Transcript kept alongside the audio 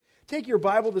take your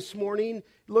Bible this morning,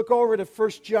 look over to 1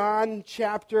 John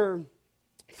chapter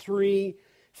 3.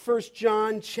 1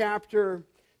 John chapter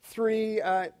 3.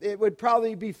 It would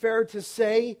probably be fair to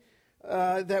say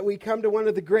that we come to one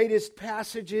of the greatest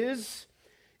passages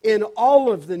in all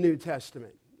of the New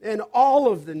Testament. In all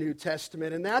of the New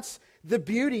Testament. And that's the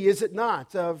beauty, is it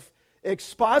not, of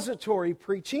expository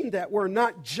preaching, that we're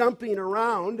not jumping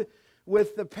around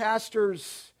with the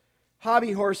pastor's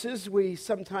hobby horses, we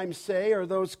sometimes say, or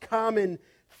those common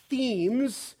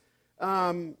themes,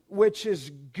 which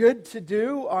is good to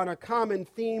do on a common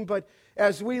theme, but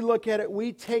as we look at it,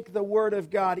 we take the Word of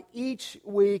God each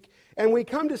week, and we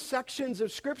come to sections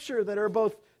of Scripture that are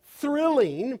both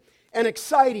thrilling and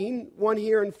exciting, one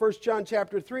here in 1 John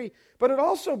chapter 3, but it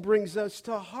also brings us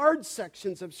to hard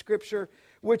sections of Scripture,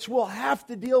 which we'll have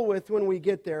to deal with when we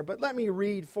get there. But let me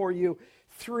read for you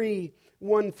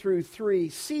 1 through 3.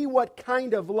 See what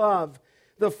kind of love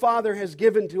the Father has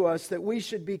given to us that we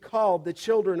should be called the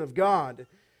children of God.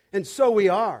 And so we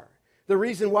are. The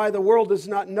reason why the world does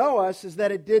not know us is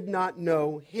that it did not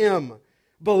know Him.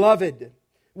 Beloved,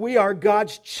 we are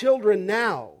God's children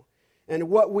now, and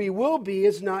what we will be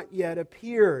is not yet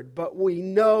appeared. But we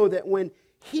know that when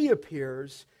He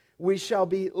appears, we shall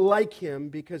be like Him,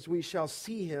 because we shall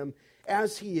see Him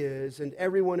as He is. And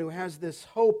everyone who has this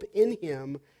hope in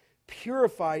Him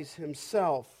purifies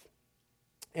himself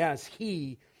as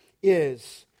He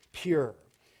is pure.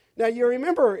 Now, you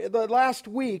remember the last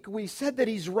week we said that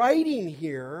he's writing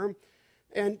here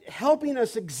and helping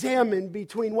us examine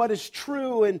between what is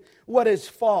true and what is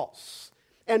false.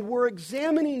 And we're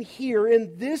examining here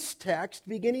in this text,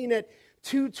 beginning at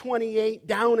 2:28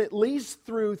 down at least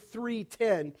through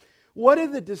 3:10, what are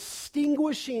the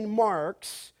distinguishing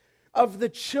marks of the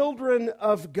children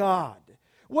of God?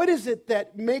 What is it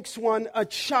that makes one a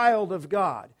child of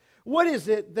God? What is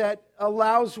it that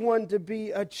allows one to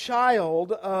be a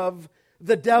child of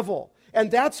the devil?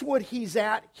 And that's what he's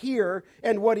at here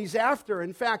and what he's after.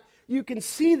 In fact, you can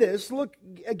see this. Look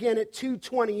again at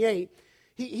 2:28.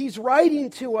 He's writing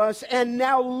to us, and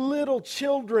now little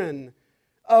children,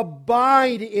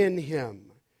 abide in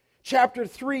Him. Chapter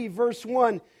 3, verse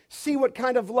 1, see what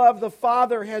kind of love the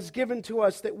Father has given to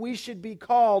us that we should be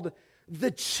called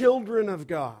the children of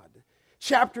God.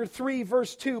 Chapter 3,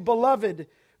 verse 2, beloved,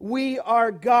 we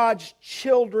are God's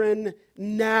children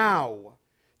now.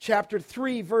 Chapter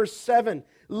 3, verse 7,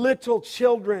 little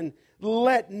children,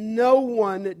 let no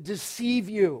one deceive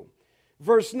you.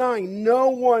 Verse 9, no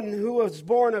one who is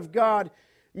born of God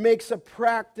makes a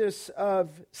practice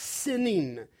of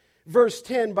sinning. Verse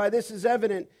 10, by this is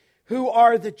evident who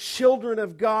are the children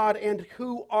of God and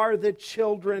who are the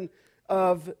children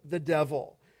of the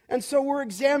devil. And so we're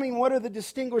examining what are the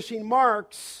distinguishing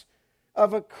marks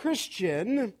of a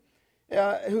Christian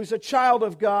who's a child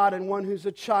of God and one who's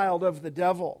a child of the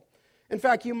devil. In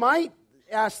fact, you might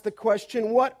ask the question,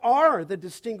 what are the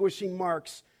distinguishing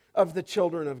marks of the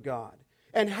children of God?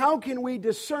 And how can we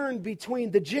discern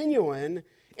between the genuine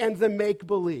and the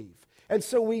make-believe? And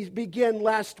so we began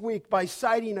last week by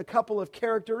citing a couple of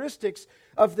characteristics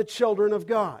of the children of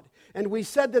God. And we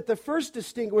said that the first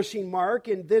distinguishing mark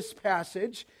in this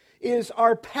passage is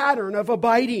our pattern of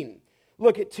abiding.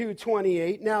 Look at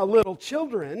 2:28. Now, little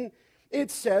children,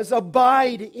 it says,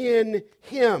 abide in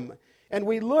Him. And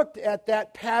we looked at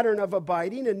that pattern of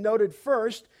abiding and noted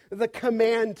first the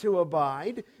command to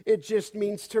abide. It just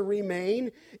means to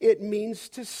remain. It means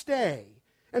to stay.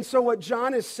 And so what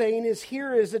John is saying is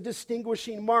here is a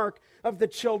distinguishing mark of the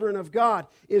children of God,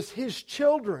 is His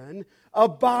children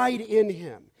abide in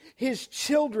Him. His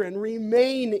children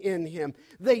remain in Him.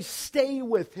 They stay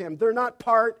with Him. They're not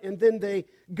part and then they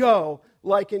go,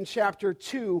 like in chapter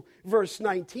 2, verse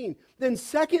 19. Then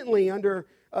secondly, under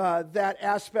that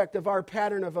aspect of our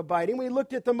pattern of abiding, we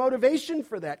looked at the motivation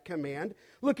for that command.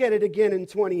 Look at it again in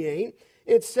 28.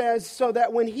 It says, so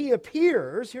that when He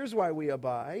appears, here's why we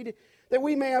abide, that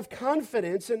we may have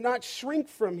confidence and not shrink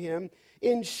from Him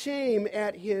in shame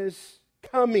at His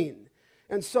coming.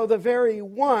 And so the very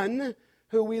one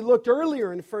who we looked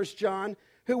earlier in 1 John,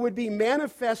 who would be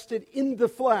manifested in the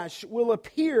flesh, will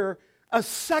appear a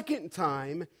second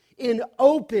time in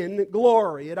open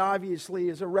glory. It obviously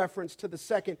is a reference to the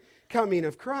second coming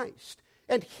of Christ.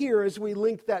 And here, as we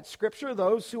link that scripture,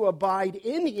 those who abide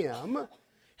in Him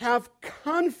have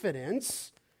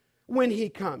confidence when He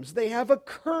comes. They have a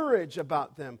courage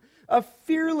about them, a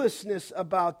fearlessness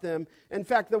about them. In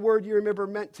fact, the word you remember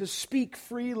meant to speak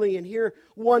freely, and here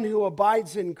one who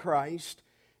abides in Christ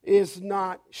is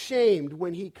not shamed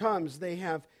when He comes. They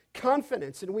have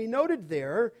confidence. And we noted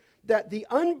there that the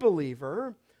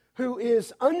unbeliever who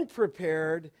is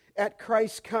unprepared at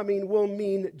Christ's coming will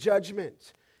mean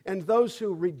judgment. And those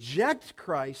who reject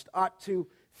Christ ought to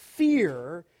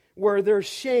fear where their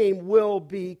shame will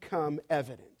become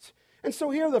evident. And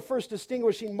so here the first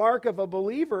distinguishing mark of a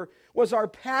believer was our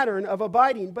pattern of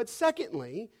abiding. But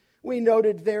secondly, we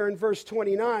noted there in verse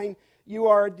 29, you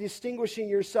are distinguishing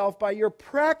yourself by your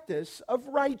practice of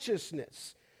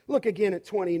righteousness. Look again at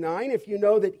 29. If you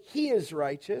know that he is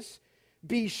righteous,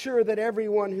 be sure that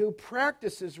everyone who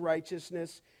practices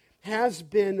righteousness has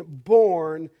been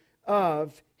born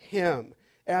of him.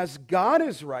 As God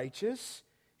is righteous,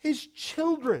 his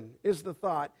children, is the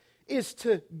thought, is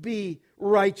to be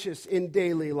righteous in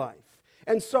daily life.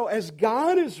 And so as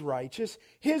God is righteous,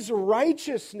 his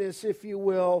righteousness, if you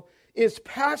will, is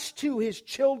passed to his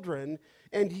children,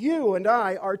 and you and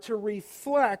I are to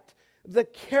reflect the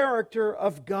character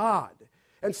of God.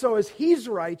 And so as he's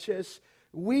righteous,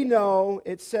 we know,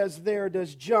 it says there,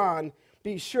 does John,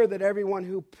 be sure that everyone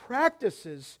who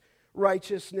practices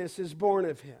righteousness is born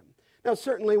of him. Now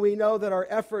certainly we know that our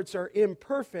efforts are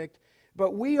imperfect,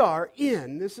 but we are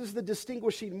this is the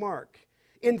distinguishing mark,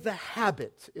 in the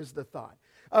habit, is the thought,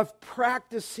 of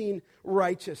practicing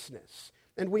righteousness.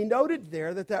 And we noted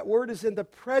there that that word is in the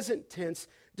present tense,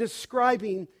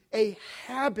 describing a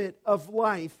habit of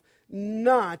life,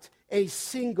 not a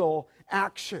single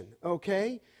action,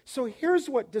 okay? So here's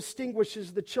what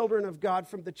distinguishes the children of God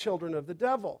from the children of the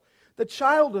devil. The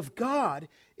child of God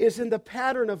is in the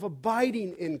pattern of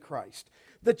abiding in Christ.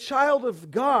 The child of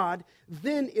God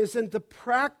then is in the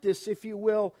practice, if you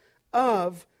will,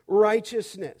 of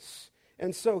righteousness.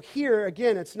 And so here,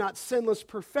 again, it's not sinless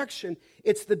perfection,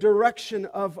 it's the direction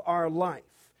of our life.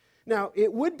 Now,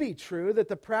 it would be true that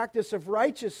the practice of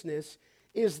righteousness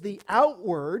is the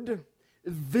outward,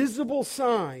 visible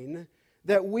sign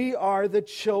that we are the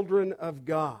children of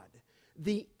God.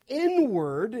 The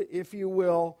inward, if you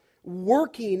will,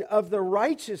 working of the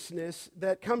righteousness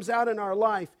that comes out in our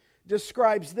life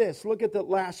describes this. Look at the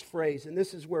last phrase, and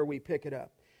this is where we pick it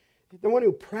up. The one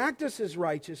who practices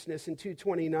righteousness in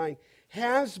 2:29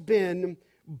 has been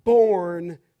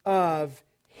born of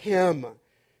him.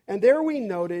 And there we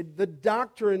noted the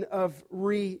doctrine of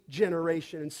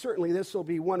regeneration. And certainly this will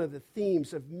be one of the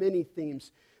themes of many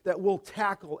themes that we'll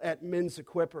tackle at Men's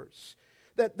Equippers.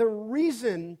 That the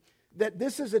reason that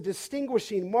this is a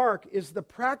distinguishing mark is the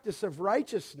practice of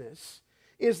righteousness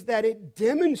is that it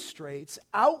demonstrates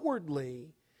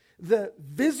outwardly the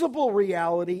visible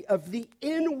reality of the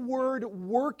inward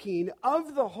working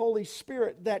of the Holy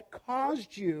Spirit that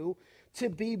caused you to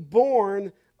be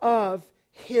born of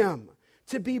him.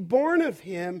 To be born of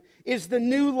him is the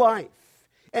new life,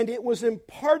 and it was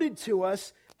imparted to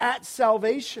us at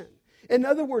salvation. In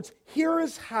other words, here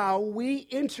is how we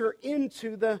enter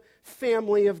into the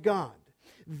family of God.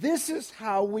 This is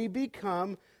how we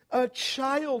become a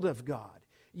child of God.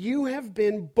 You have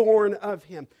been born of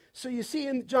him. So you see,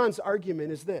 in John's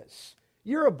argument is this.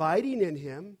 You're abiding in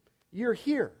him. You're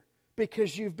here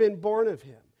because you've been born of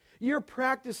him. You're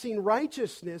practicing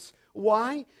righteousness.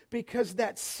 Why? Because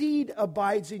that seed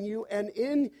abides in you, and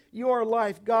in your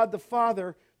life, God the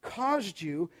Father caused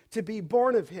you to be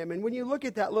born of him. And when you look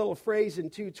at that little phrase in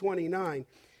 2:29,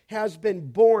 has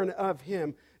been born of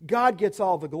him, God gets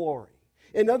all the glory.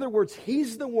 In other words,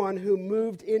 he's the one who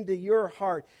moved into your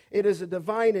heart. It is a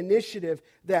divine initiative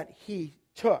that he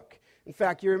took. In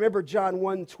fact, you remember John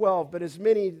 1:12, but as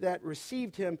many that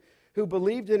received him who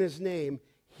believed in his name,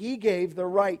 he gave the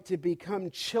right to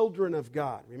become children of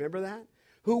God. Remember that?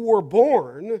 Who were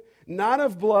born not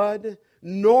of blood,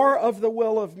 nor of the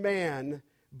will of man,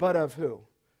 but of who?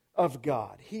 Of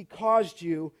God. He caused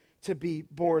you to be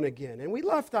born again. And we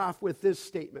left off with this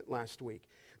statement last week,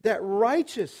 that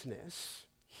righteousness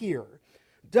here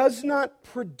does not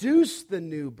produce the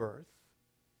new birth,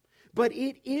 but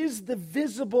it is the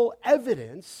visible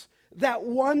evidence that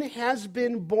one has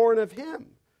been born of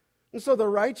him. And so the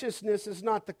righteousness is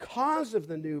not the cause of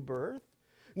the new birth,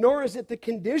 nor is it the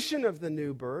condition of the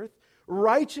new birth.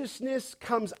 Righteousness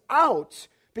comes out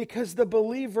because the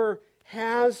believer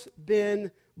has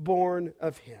been born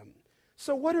of him.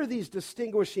 So what are these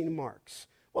distinguishing marks?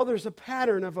 Well, there's a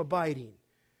pattern of abiding.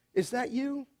 Is that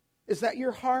you? Is that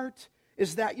your heart?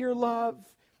 Is that your love?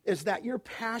 Is that your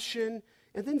passion?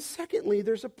 And then secondly,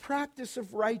 there's a practice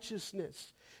of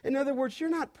righteousness. In other words, you're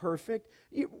not perfect.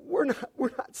 We're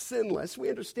not sinless. We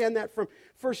understand that from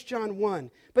 1 John 1.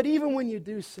 But even when you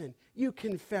do sin, you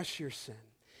confess your sin.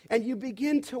 And you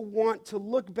begin to want to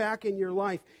look back in your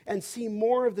life and see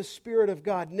more of the Spirit of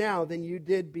God now than you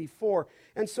did before.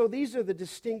 And so these are the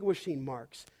distinguishing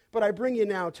marks. But I bring you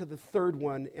now to the third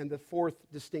one and the fourth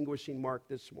distinguishing mark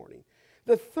this morning.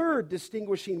 The third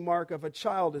distinguishing mark of a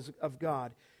child of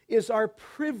God is our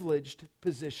privileged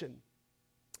position.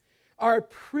 our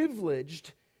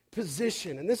privileged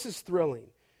position. And this is thrilling.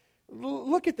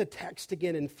 Look at the text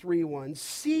again in 3:1.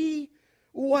 See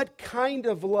what kind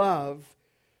of love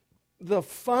the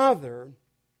Father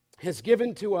has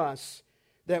given to us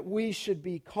that we should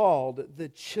be called the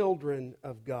children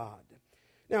of God.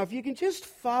 Now, if you can just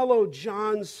follow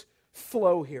John's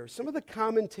flow here. Some of the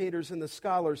commentators and the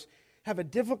scholars have a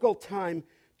difficult time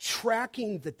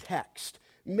tracking the text,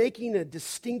 making a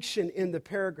distinction in the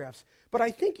paragraphs. But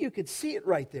I think you could see it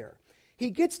right there. He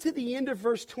gets to the end of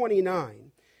verse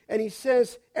 29, and he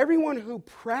says, everyone who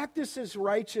practices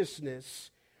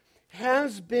righteousness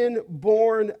has been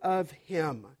born of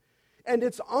him. And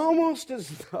it's almost as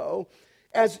though,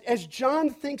 as John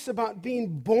thinks about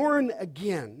being born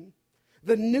again,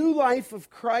 the new life of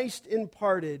Christ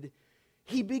imparted,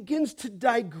 he begins to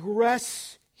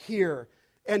digress here.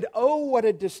 And oh, what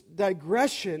a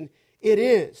digression it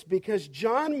is, because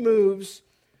John moves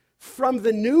from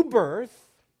the new birth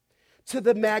to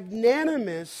the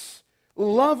magnanimous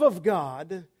love of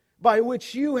God by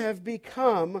which you have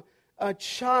become a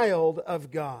child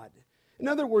of God. In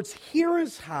other words, here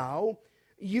is how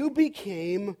you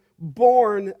became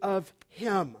born of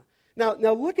him.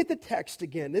 Now look at the text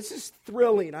again. This is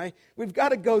thrilling. We've got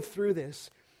to go through this.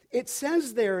 It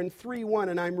says there in 3:1,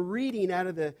 and I'm reading out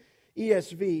of the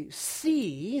ESV,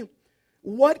 see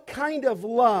what kind of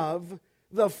love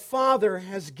the Father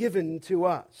has given to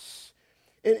us.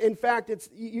 In fact,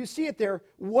 you see it there,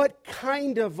 what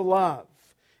kind of love.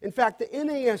 In fact, the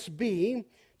NASB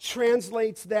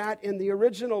translates that in the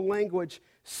original language,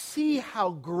 see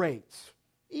how great.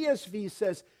 ESV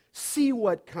says, see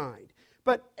what kind.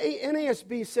 But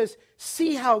NASB says,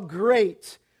 see how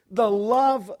great the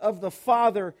love of the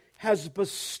Father has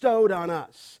bestowed on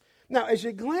us. Now, as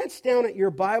you glance down at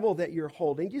your Bible that you're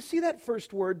holding, do you see that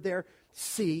first word there,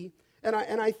 see? And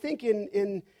I think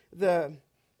in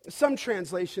some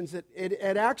translations it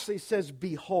actually says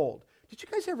behold. Did you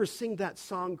guys ever sing that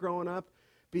song growing up?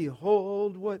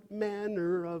 Behold, what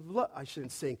manner of love. I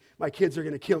shouldn't sing. My kids are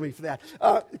going to kill me for that.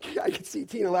 I can see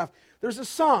Tina laugh. There's a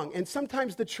song, and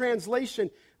sometimes the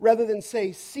translation, rather than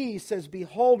say see, says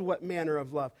behold, what manner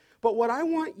of love. But what I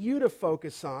want you to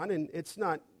focus on, and it's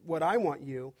not what I want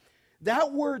you,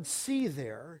 that word see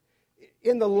there,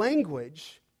 in the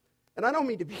language, and I don't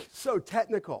mean to be so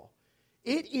technical,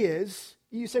 it is,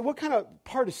 you say, what kind of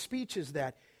part of speech is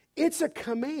that? It's a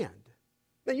command.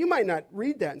 Now, you might not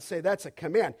read that and say, that's a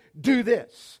command. Do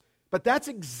this. But that's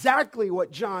exactly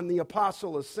what John the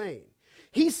Apostle is saying.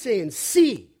 He's saying,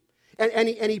 see. And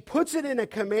he puts it in a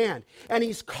command. And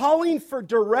he's calling for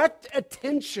direct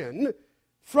attention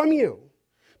from you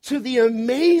to the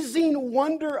amazing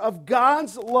wonder of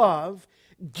God's love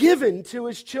given to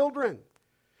his children.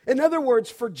 In other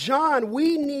words, for John,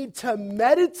 we need to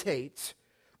meditate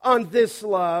on this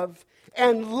love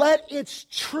and let its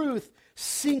truth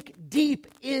sink deep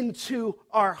into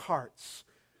our hearts.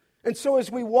 And so as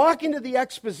we walk into the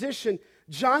exposition,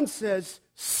 John says,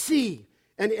 see,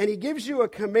 and he gives you a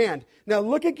command. Now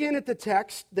look again at the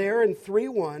text there in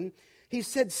 3:1. He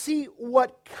said, see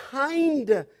what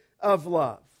kind of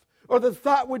love. Or the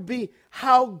thought would be,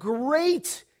 how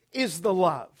great is the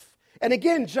love? And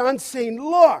again, John's saying,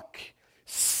 look,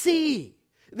 see.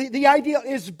 The idea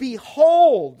is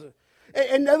behold.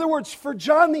 In other words, for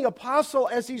John the Apostle,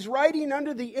 as he's writing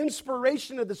under the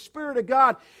inspiration of the Spirit of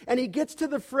God, and he gets to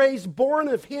the phrase, born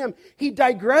of him, he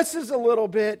digresses a little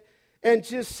bit and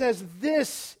just says,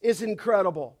 this is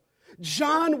incredible.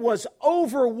 John was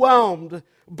overwhelmed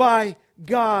by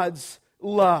God's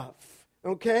love.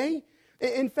 Okay?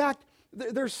 In fact,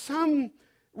 there's some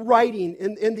writing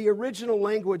in the original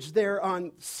language there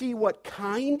on see what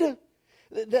kind,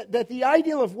 that the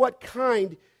idea of what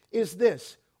kind is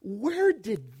this. Where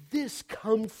did this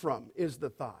come from, is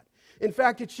the thought. In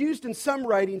fact, it's used in some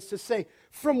writings to say,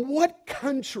 from what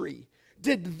country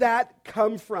did that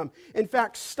come from? In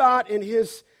fact, Stott, in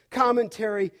his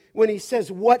commentary, when he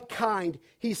says what kind,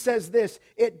 he says this.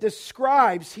 It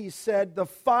describes, he said, the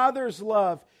Father's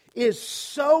love is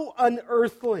so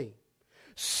unearthly,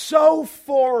 so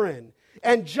foreign.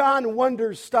 And John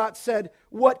wonders, Stott said,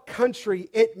 what country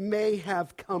it may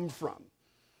have come from.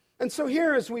 And so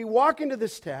here, as we walk into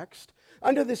this text,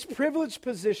 under this privileged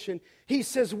position, he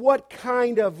says, what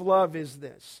kind of love is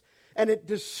this? And it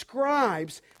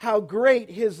describes how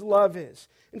great his love is.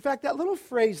 In fact, that little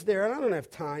phrase there, and I don't have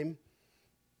time.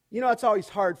 You know, it's always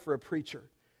hard for a preacher,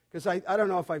 because I don't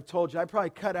know if I've told you, I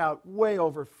probably cut out way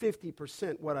over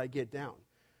 50% what I get down,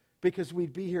 because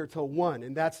we'd be here till 1,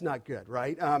 and that's not good,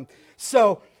 right?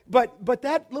 But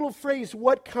that little phrase,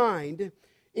 what kind,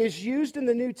 is used in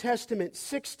the New Testament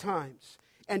 6 times.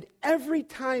 And every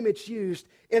time it's used,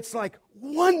 it's like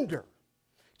wonder,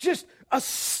 just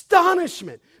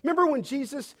astonishment. Remember when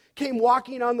Jesus came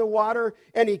walking on the water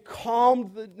and he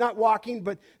calmed, not walking,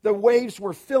 but the waves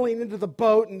were filling into the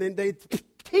boat, and then they,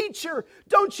 "Teacher,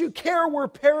 don't you care we're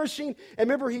perishing?" And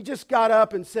remember, he just got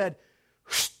up and said,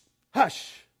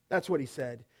 "Hush." That's what he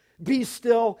said. "Be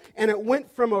still." And it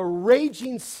went from a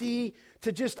raging sea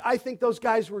to just, I think those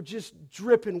guys were just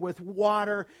dripping with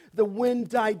water. The wind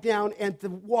died down and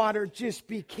the water just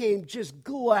became just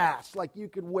glass, like you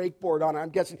could wakeboard on it,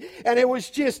 I'm guessing. And it was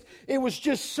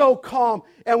just so calm.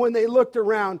 And when they looked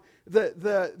around,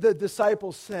 the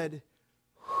disciples said,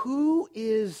 "Who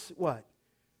is" what?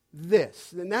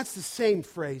 "This." And that's the same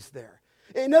phrase there.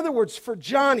 In other words, for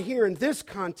John here in this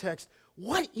context,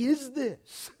 what is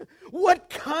this? What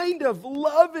kind of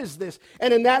love is this?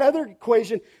 And in that other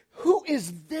equation, who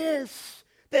is this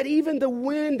that even the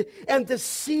wind and the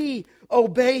sea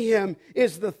obey him,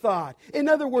 is the thought. In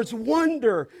other words,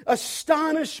 wonder,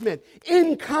 astonishment,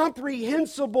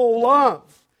 incomprehensible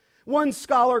love. One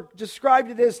scholar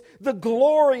described it as the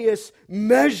glorious,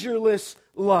 measureless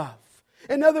love.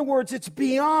 In other words, it's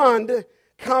beyond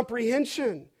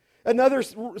comprehension. Another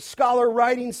scholar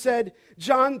writing said,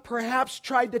 John perhaps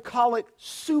tried to call it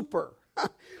super,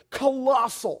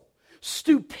 colossal,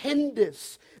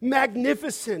 stupendous,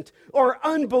 magnificent, or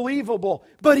unbelievable,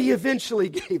 but he eventually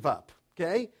gave up,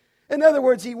 okay? In other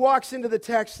words, he walks into the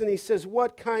text and he says,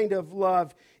 what kind of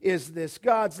love is this?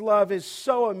 God's love is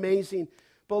so amazing,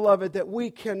 beloved, that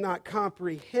we cannot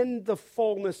comprehend the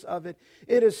fullness of it.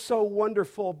 It is so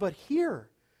wonderful. But here,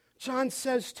 John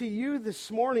says to you this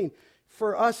morning,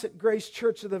 for us at Grace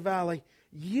Church of the Valley,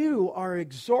 you are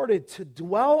exhorted to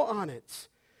dwell on it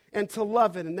and to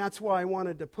love it. And that's why I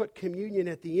wanted to put communion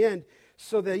at the end,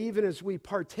 so that even as we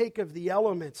partake of the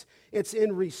elements, it's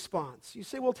in response. You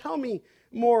say, well, tell me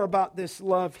more about this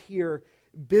love here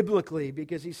biblically,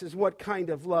 because he says, what kind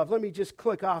of love? Let me just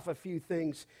click off a few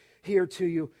things here to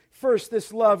you. First,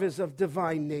 this love is of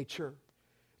divine nature.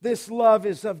 This love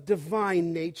is of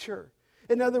divine nature.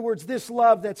 In other words, this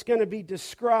love that's going to be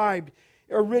described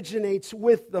originates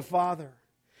with the Father.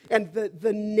 And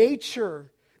the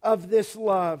nature of this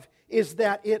love is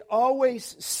that it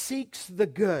always seeks the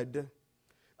good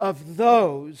of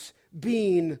those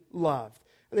being loved.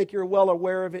 I think you're well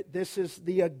aware of it. This is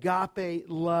the agape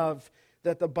love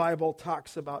that the Bible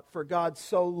talks about. For God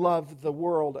so loved the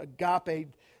world, agape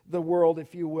the world,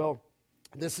 if you will.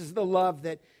 This is the love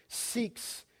that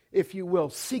seeks, if you will,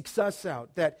 seeks us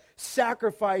out, that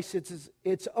sacrifices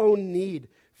its own need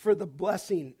for the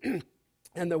blessing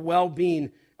and the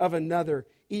well-being of another,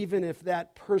 even if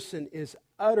that person is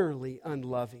utterly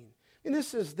unloving. And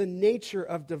this is the nature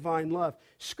of divine love.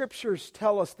 Scriptures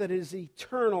tell us that it is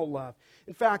eternal love.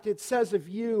 In fact, it says of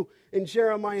you in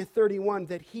Jeremiah 31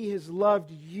 that he has loved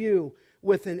you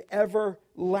with an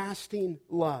everlasting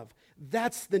love.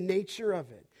 That's the nature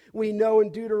of it. We know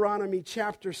in Deuteronomy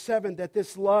chapter 7 that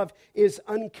this love is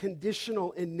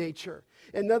unconditional in nature.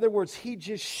 In other words, he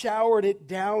just showered it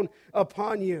down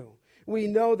upon you. We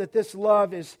know that this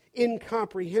love is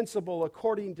incomprehensible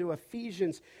according to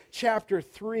Ephesians chapter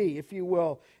 3, if you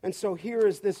will. And so here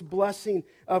is this blessing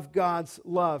of God's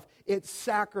love. It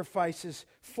sacrifices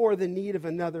for the need of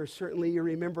another. Certainly you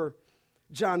remember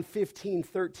John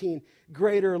 15:13.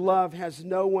 Greater love has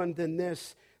no one than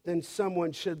this, than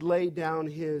someone should lay down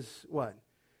his, what?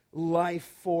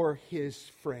 Life for his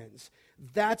friends.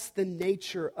 That's the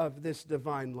nature of this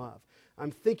divine love.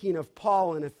 I'm thinking of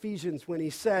Paul in Ephesians when he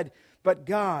said, but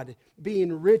God,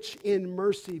 being rich in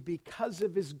mercy because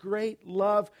of his great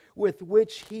love with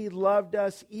which he loved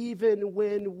us, even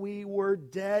when we were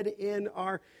dead in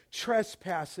our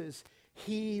trespasses,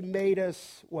 he made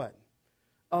us, what?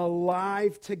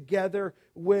 Alive together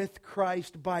with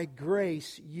Christ. By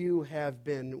grace you have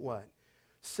been, what?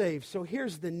 Saved. So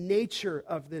here's the nature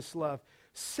of this love.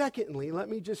 Secondly, let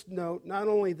me just note not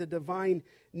only the divine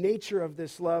nature of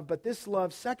this love, but this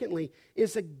love, secondly,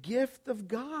 is a gift of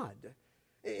God.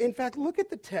 In fact, look at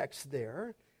the text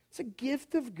there. It's a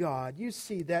gift of God. You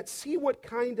see that. See what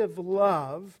kind of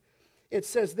love. It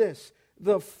says this,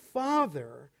 the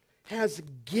Father has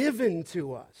given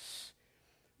to us.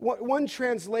 One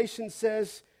translation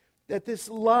says that this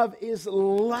love is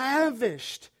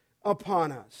lavished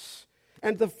upon us.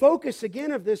 And the focus,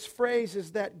 again, of this phrase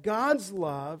is that God's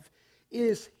love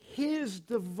is his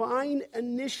divine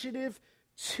initiative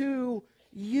to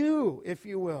you, if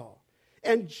you will.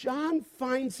 And John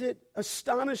finds it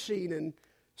astonishing, and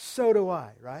so do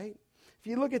I, right? If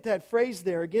you look at that phrase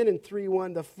there, again in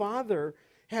 3:1, the Father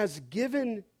has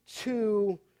given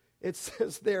to, it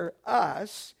says there,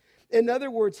 us. In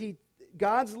other words,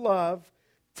 God's love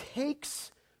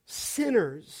takes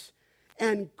sinners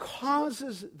and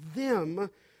causes them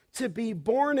to be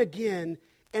born again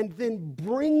and then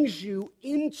brings you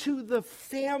into the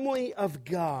family of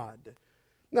God.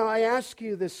 Now, I ask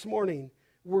you this morning,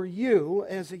 were you,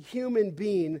 as a human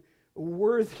being,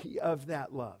 worthy of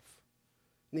that love?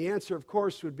 And the answer, of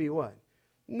course, would be what?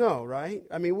 No, right?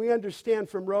 I mean, we understand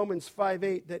from Romans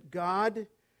 5:8 that God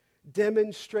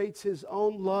demonstrates his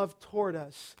own love toward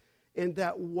us in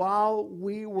that while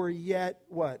we were yet,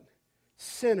 what?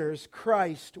 Sinners,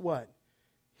 Christ, what?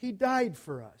 He died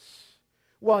for us.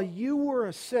 While you were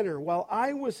a sinner, while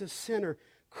I was a sinner,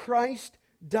 Christ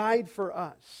died for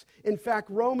us. In fact,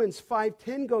 Romans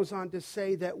 5:10 goes on to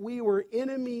say that we were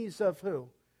enemies of who?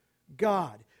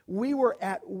 God. We were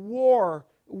at war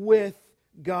with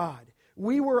God.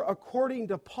 We were, according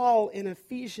to Paul in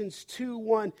Ephesians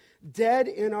 2:1, dead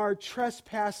in our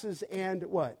trespasses and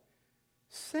what?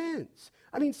 Sins.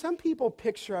 I mean, some people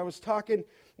picture, I was talking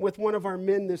with one of our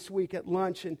men this week at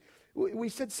lunch, and we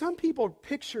said some people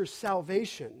picture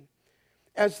salvation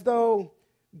as though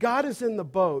God is in the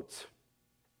boat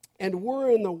and we're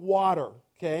in the water,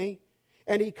 okay?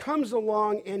 And he comes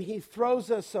along and he throws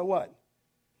us a what?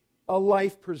 A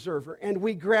life preserver. And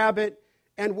we grab it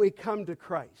and we come to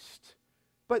Christ.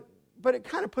 But it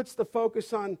kind of puts the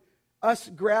focus on us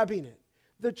grabbing it.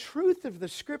 The truth of the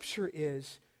Scripture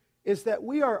is that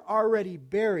we are already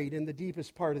buried in the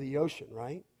deepest part of the ocean,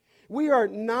 right? We are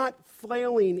not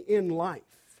flailing in life.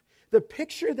 The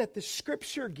picture that the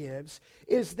Scripture gives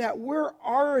is that we're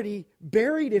already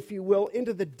buried, if you will,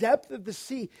 into the depth of the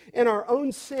sea in our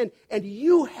own sin, and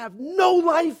you have no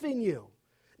life in you.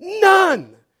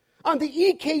 None. On the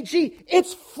EKG,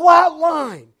 it's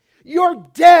flatline. You're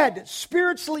dead,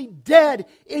 spiritually dead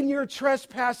in your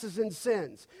trespasses and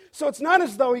sins. So it's not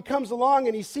as though he comes along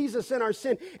and he sees us in our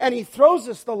sin and he throws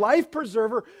us the life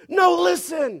preserver. No,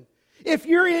 listen. If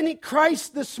you're in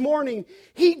Christ this morning,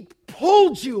 he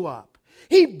pulled you up.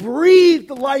 He breathed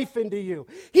life into you.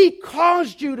 He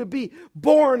caused you to be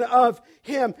born of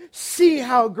him. See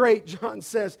how great, John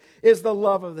says, is the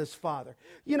love of this Father.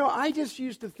 You know, I just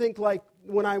used to think like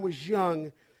when I was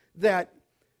young that,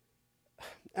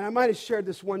 and I might have shared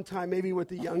this one time maybe with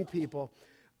the young people,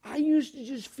 I used to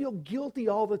just feel guilty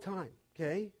all the time,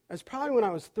 okay? That's probably when I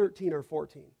was 13 or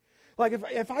 14. Like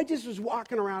if I just was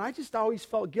walking around, I just always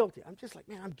felt guilty. I'm just like,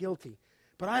 man, I'm guilty.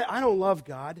 But I don't love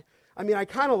God. I mean, I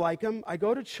kind of like him. I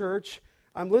go to church.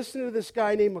 I'm listening to this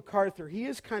guy named MacArthur. He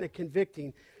is kind of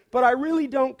convicting. But I really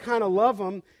don't kind of love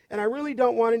him, and I really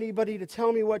don't want anybody to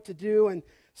tell me what to do. And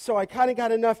so I kind of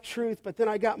got enough truth, but then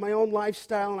I got my own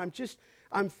lifestyle, and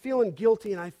I'm feeling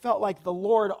guilty, and I felt like the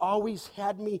Lord always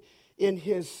had me in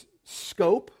his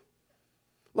scope,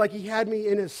 like he had me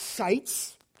in his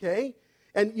sights, okay?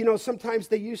 And, you know, sometimes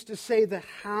they used to say the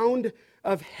hound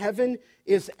of heaven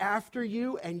is after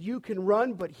you, and you can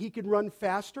run, but he can run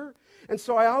faster. And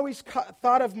so I always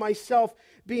thought of myself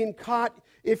being caught,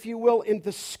 if you will, in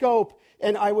the scope,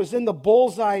 and I was in the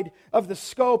bullseye of the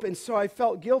scope, and so I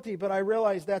felt guilty, but I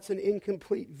realized that's an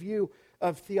incomplete view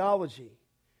of theology.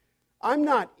 I'm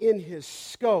not in his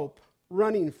scope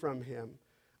running from him.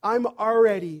 I'm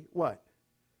already, what?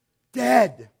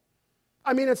 Dead.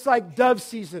 I mean, it's like dove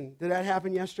season. Did that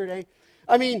happen yesterday?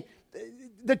 I mean,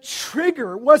 the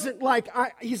trigger wasn't like,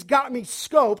 he's got me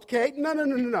scoped, okay?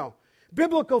 No.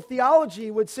 Biblical theology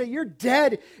would say you're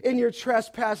dead in your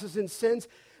trespasses and sins.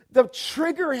 The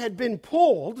trigger had been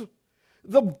pulled.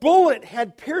 The bullet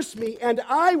had pierced me, and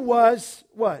I was,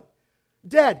 what?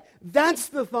 Dead. That's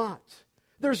the thought.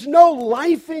 There's no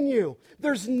life in you.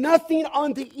 There's nothing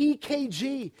on the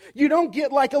EKG. You don't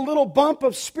get like a little bump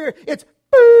of spirit. It's,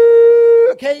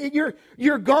 okay,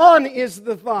 you're gone is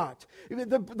the thought.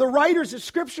 The writers of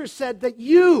Scripture said that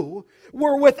you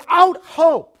were without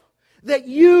hope, that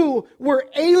you were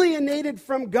alienated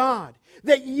from God,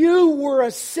 that you were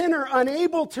a sinner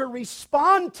unable to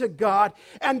respond to God,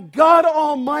 and God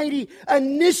Almighty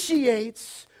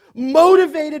initiates,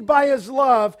 motivated by his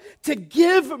love, to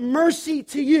give mercy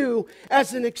to you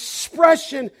as an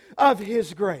expression of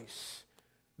his grace.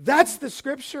 That's the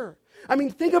Scripture. I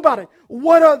mean, think about it.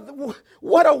 What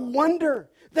a wonder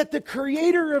that the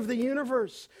creator of the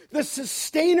universe, the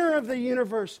sustainer of the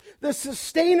universe, the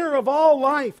sustainer of all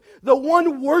life, the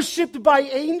one worshipped by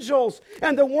angels,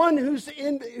 and the one whose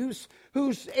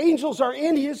angels are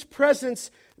in his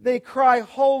presence, they cry,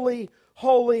 holy,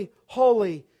 holy,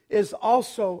 holy, is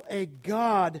also a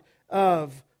God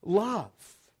of love.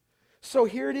 So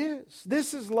here it is.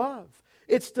 This is love.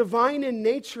 It's divine in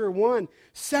nature, one.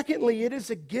 Secondly, it is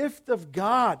a gift of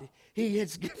God. He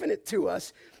has given it to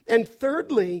us. And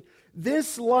thirdly,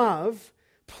 this love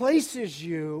places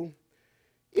you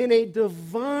in a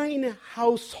divine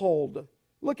household.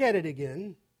 Look at it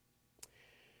again.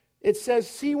 It says,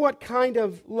 see what kind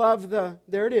of love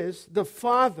the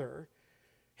Father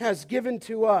has given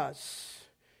to us.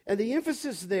 And the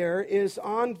emphasis there is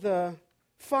on the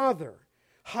Father,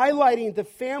 highlighting the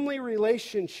family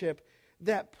relationship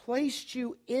that placed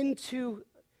you into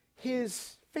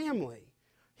His family.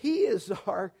 He is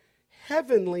our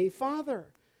heavenly Father.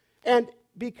 And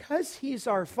because He's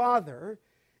our Father,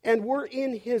 and we're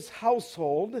in His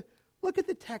household, look at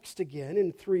the text again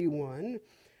in 3:1.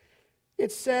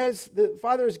 It says, the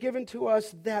Father has given to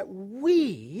us that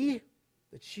we,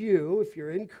 that's you, if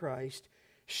you're in Christ,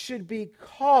 should be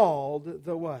called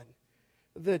the what?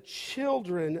 The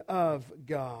children of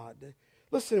God.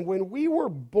 Listen, when we were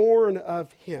born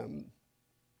of Him,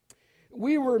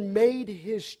 we were made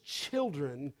His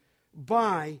children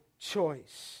by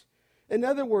choice. In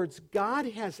other words, God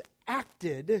has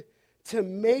acted to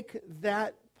make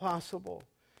that possible.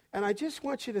 And I just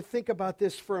want you to think about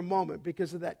this for a moment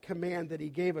because of that command that He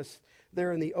gave us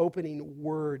there in the opening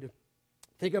word.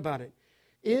 Think about it.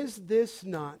 Is this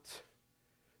not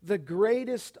the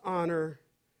greatest honor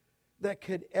that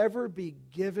could ever be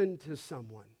given to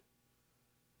someone?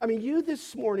 I mean, you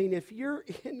this morning, if you're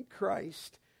in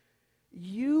Christ,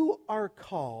 you are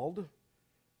called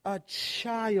a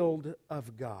child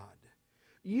of God.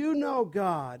 You know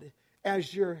God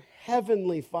as your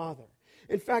heavenly Father.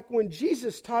 In fact, when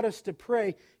Jesus taught us to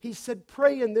pray, He said,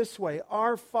 pray in this way,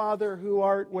 Our Father who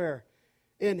art where?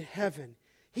 In heaven.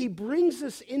 He brings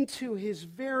us into His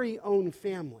very own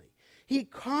family. He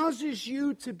causes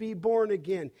you to be born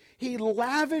again. He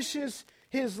lavishes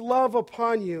His love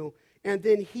upon you, and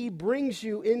then He brings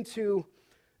you into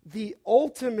the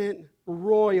ultimate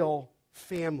royal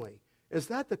family. Is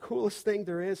that the coolest thing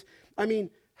there is? I mean,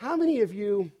 how many of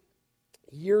you,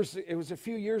 it was a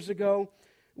few years ago,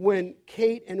 when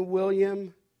Kate and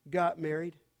William got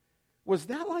married, was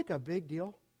that like a big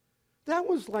deal? That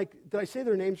was like, did I say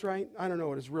their names right? I don't know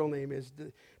what his real name is.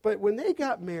 But when they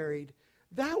got married,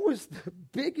 that was the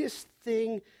biggest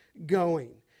thing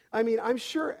going. I mean, I'm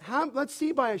sure, let's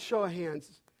see by a show of hands,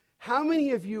 how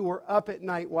many of you were up at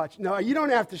night watching? No, you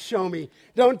don't have to show me.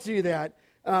 Don't do that.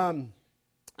 But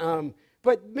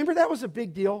remember, that was a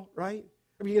big deal, right?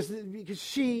 Because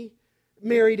she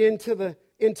married into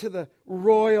the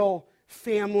royal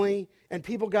family, and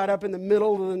people got up in the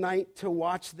middle of the night to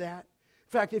watch that.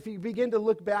 In fact, if you begin to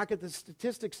look back at the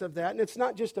statistics of that, and it's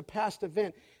not just a past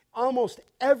event, almost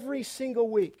every single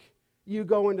week you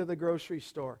go into the grocery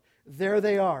store, there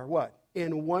they are, what?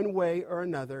 In one way or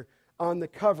another, on the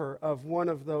cover of one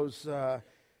of those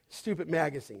stupid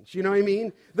magazines. You know what I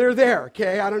mean? They're there,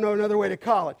 okay? I don't know another way to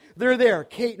call it. They're there,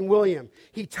 Kate and William.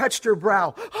 He touched her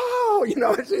brow. Oh, you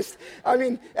know, it's just, I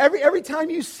mean, every time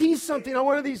you see something on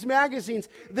one of these magazines,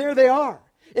 there they are.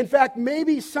 In fact,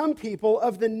 maybe some people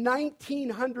of the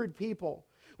 1,900 people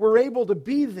were able to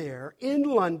be there in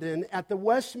London at the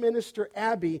Westminster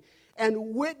Abbey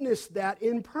and witness that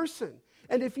in person.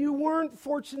 And if you weren't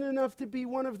fortunate enough to be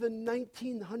one of the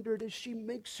 1,900 as she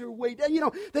makes her way down, you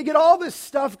know, they get all this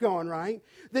stuff going, right?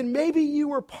 Then maybe you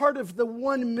were part of the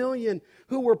 1 million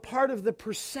who were part of the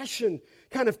procession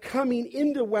kind of coming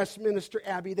into Westminster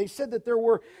Abbey. They said that there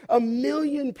were 1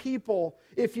 million people,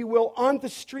 if you will, on the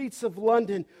streets of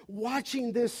London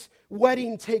watching this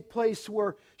wedding take place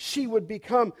where she would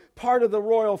become part of the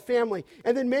royal family.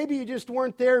 And then maybe you just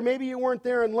weren't there. Maybe you weren't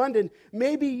there in London.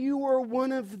 Maybe you were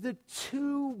one of the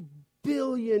 2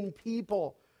 billion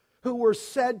people who were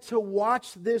said to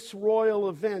watch this royal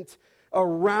event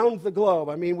around the globe.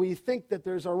 I mean, we think that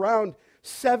there's around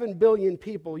 7 billion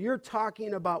people. You're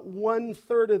talking about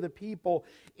 1/3 of the people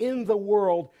in the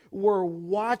world were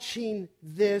watching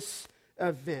this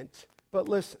event. But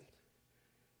listen,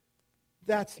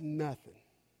 that's nothing.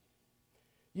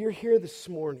 You're here this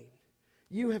morning.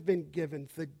 You have been given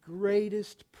the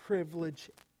greatest privilege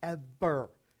ever,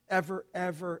 ever,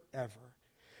 ever, ever.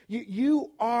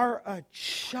 You are a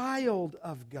child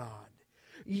of God.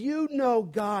 You know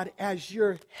God as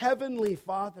your heavenly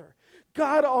Father.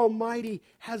 God Almighty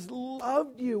has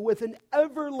loved you with an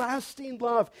everlasting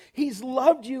love. He's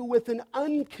loved you with an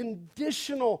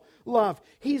unconditional love.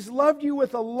 He's loved you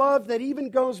with a love that even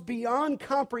goes beyond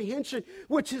comprehension,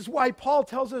 which is why Paul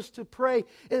tells us to pray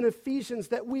in Ephesians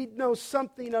that we know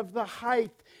something of the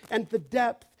height and the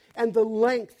depth and the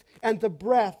length and the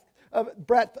breadth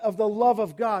of the love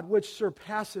of God, which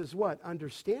surpasses what?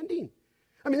 Understanding.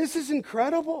 I mean, this is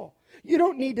incredible. You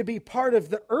don't need to be part of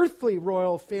the earthly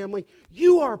royal family.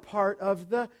 You are part of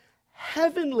the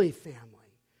heavenly family.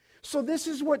 So this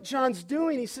is what John's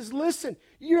doing. He says, listen,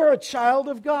 you're a child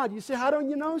of God. You say, how don't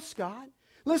you know, Scott?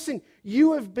 Listen,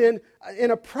 you have been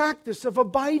in a practice of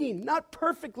abiding, not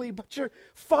perfectly, but you're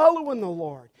following the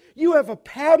Lord. You have a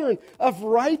pattern of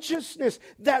righteousness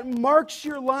that marks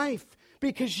your life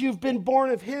because you've been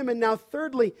born of Him. And now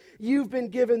thirdly, you've been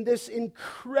given this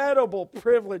incredible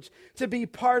privilege to be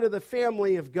part of the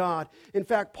family of God. In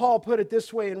fact, Paul put it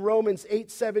this way in Romans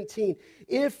 8:17,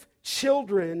 if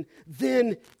children,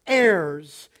 then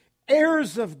heirs,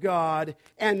 heirs of God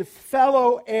and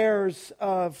fellow heirs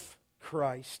of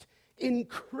Christ.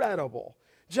 Incredible.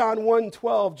 John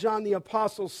 1:12, John the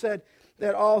Apostle said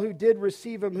that all who did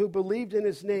receive Him, who believed in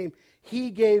His name,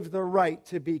 He gave the right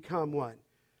to become what?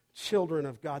 Children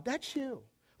of God. That's you.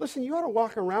 Listen, you ought to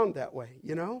walk around that way,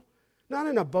 you know? Not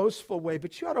in a boastful way,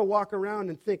 but you ought to walk around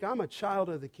and think, I'm a child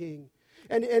of the King.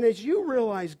 And as you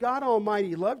realize God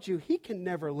Almighty loved you, He can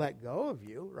never let go of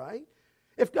you, right?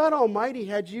 If God Almighty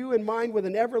had you in mind with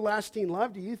an everlasting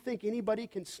love, do you think anybody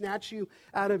can snatch you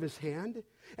out of His hand?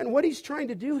 And what He's trying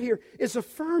to do here is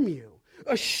affirm you,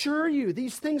 assure you,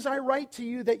 these things I write to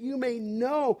you that you may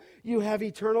know you have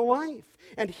eternal life.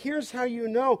 And here's how you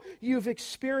know you've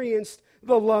experienced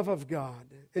the love of God.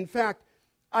 In fact,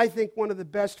 I think one of the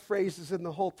best phrases in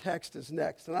the whole text is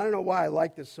next. And I don't know why I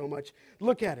like this so much.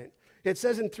 Look at it. It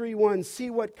says in 3:1, see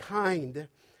what kind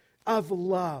of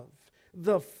love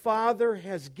the Father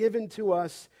has given to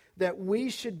us that we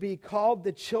should be called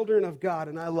the children of God.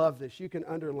 And I love this. You can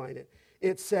underline it.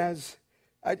 It says,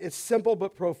 it's simple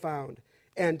but profound.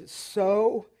 And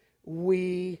so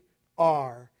we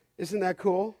are. Isn't that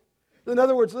cool? In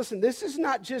other words, listen, this is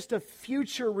not just a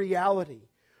future reality.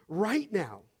 Right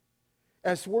now,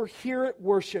 as we're here at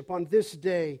worship on this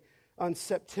day, on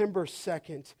September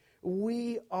 2nd,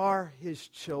 we are His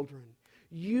children.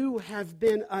 You have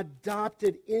been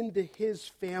adopted into His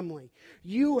family.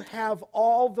 You have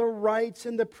all the rights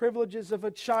and the privileges of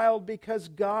a child because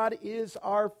God is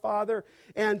our Father,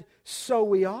 and so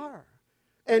we are.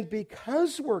 And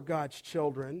because we're God's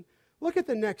children, look at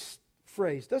the next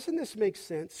phrase. Doesn't this make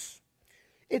sense?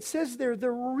 It says there,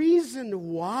 the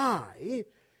reason why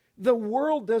the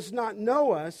world does not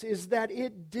know us is that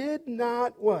it did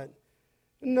not, what?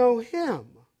 Know Him.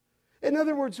 In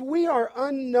other words, we are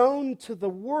unknown to the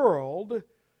world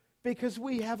because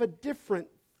we have a different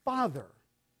Father.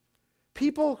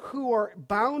 People who are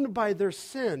bound by their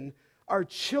sin are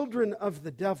children of the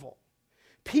devil.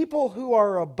 People who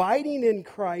are abiding in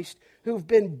Christ, who've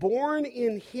been born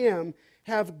in Him,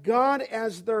 have God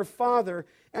as their Father.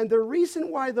 And the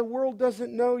reason why the world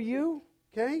doesn't know you,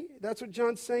 okay, that's what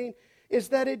John's saying, is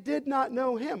that it did not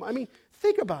know Him. I mean,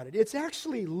 think about it. It's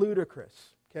actually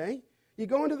ludicrous, okay? You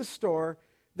go into the store,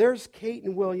 there's Kate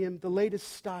and William, the latest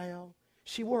style.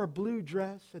 She wore a blue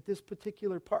dress at this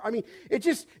particular part. I mean,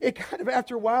 it kind of,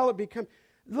 after a while, it becomes,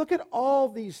 look at all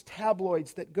these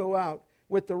tabloids that go out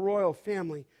with the royal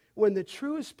family, when the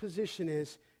truest position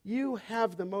is, you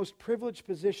have the most privileged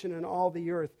position in all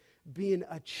the earth, being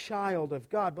a child of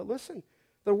God. But listen,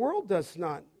 the world does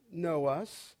not know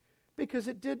us because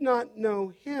it did not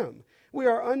know Him. We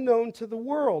are unknown to the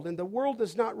world, and the world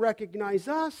does not recognize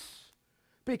us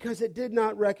because it did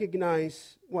not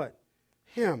recognize what?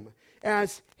 Him.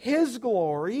 As His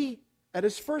glory at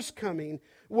His first coming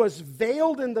was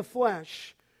veiled in the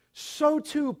flesh, so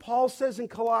too, Paul says in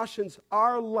Colossians,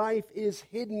 our life is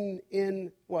hidden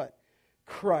in what?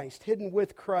 Christ, hidden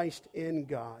with Christ in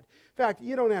God. In fact,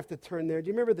 you don't have to turn there. Do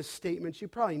you remember the statements? You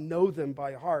probably know them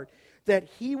by heart. That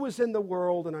He was in the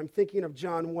world, and I'm thinking of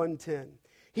John 1:10.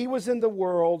 He was in the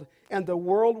world, and the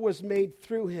world was made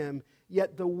through Him,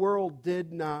 yet the world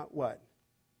did not what?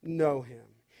 Know Him.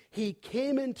 He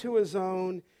came into His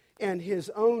own, and His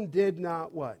own did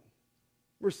not what?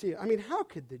 Receive. I mean, how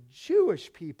could the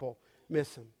Jewish people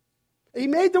miss Him? He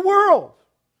made the world.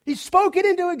 He spoke it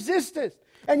into existence,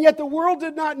 and yet the world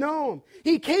did not know Him.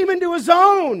 He came into His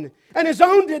own, and His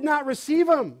own did not receive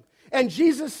Him. And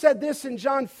Jesus said this in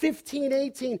John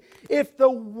 15:18, if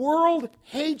the world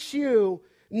hates you,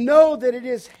 know that it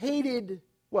has hated,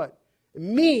 what?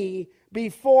 Me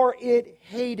before it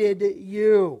hated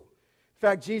you. In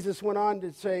fact, Jesus went on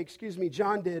to say,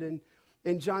 John did,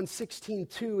 in John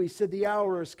 16:2, He said, the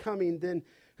hour is coming, then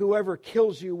whoever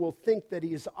kills you will think that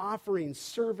he is offering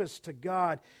service to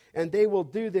God, and they will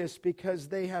do this because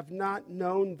they have not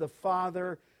known the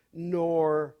Father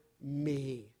nor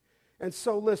me. And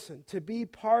so listen, to be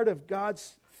part of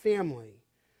God's family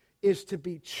is to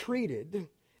be treated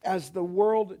as the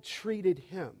world treated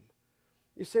Him.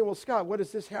 You say, well, Scott, what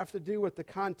does this have to do with the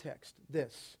context?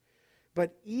 This.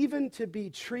 But even to be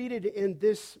treated in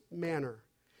this manner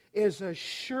is a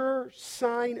sure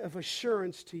sign of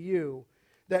assurance to you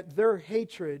that their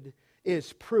hatred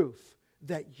is proof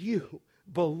that you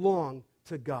belong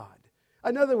to God.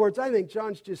 In other words, I think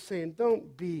John's just saying,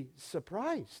 don't be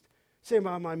surprised. Say,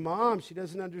 my mom, she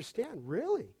doesn't understand.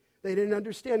 Really? They didn't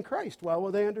understand Christ. Well,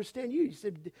 will they understand you? You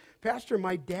said, Pastor,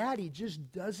 my dad, he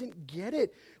just doesn't get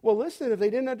it. Well, listen, if they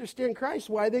didn't understand Christ,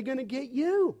 why are they going to get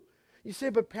you? You say,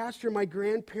 but Pastor, my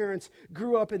grandparents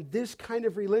grew up in this kind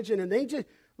of religion, and they just,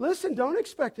 listen, don't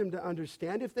expect them to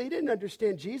understand. If they didn't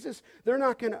understand Jesus, they're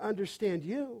not going to understand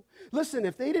you. Listen,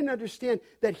 if they didn't understand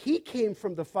that he came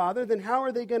from the Father, then how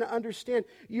are they going to understand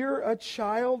you're a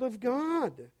child of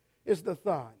God, is the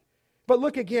thought. But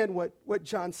look again what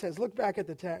John says. Look back at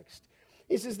the text.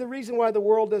 He says, the reason why the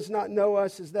world does not know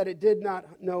us is that it did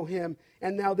not know him.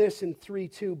 And now this in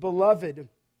 3:2, beloved,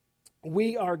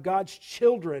 we are God's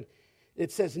children. It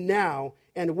says now,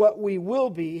 and what we will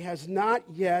be has not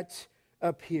yet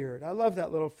appeared. I love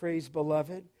that little phrase,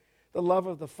 beloved. The love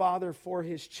of the Father for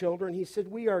his children. He said,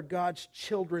 we are God's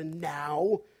children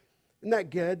now. Isn't that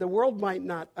good? The world might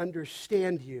not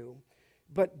understand you,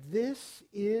 but this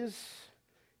is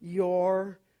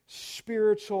your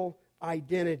spiritual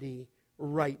identity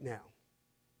right now.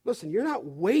 Listen, you're not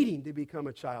waiting to become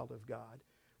a child of God.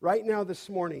 Right now, this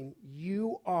morning,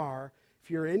 you are,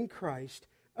 if you're in Christ,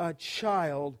 a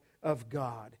child of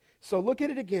God. So look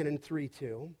at it again in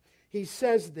 3:2. He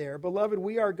says there, beloved,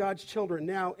 we are God's children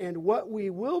now, and what we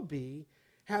will be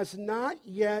has not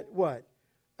yet, what?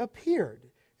 Appeared.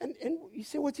 And you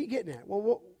say, what's he getting at?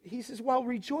 Well, he says, while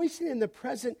rejoicing in the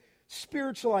present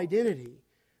spiritual identity,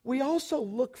 we also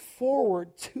look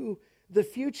forward to the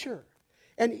future.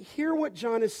 And here what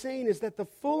John is saying is that the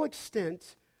full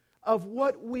extent of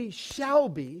what we shall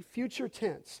be, future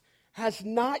tense, has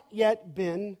not yet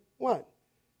been, what?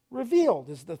 Revealed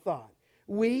is the thought.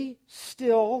 We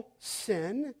still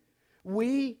sin.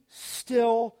 We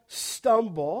still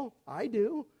stumble. I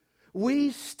do.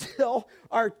 We still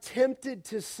are tempted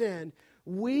to sin.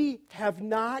 We have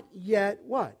not yet,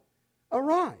 what?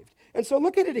 Arrived. And so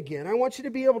look at it again. I want you to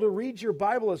be able to read your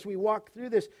Bible as we walk through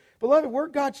this. Beloved, we're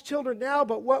God's children now,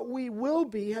 but what we will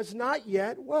be has not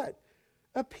yet, what?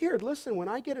 Appeared. Listen, when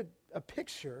I get a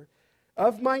picture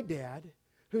of my dad,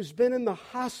 who's been in the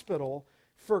hospital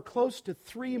for close to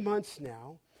 3 months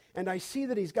now, and I see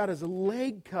that he's got his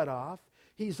leg cut off,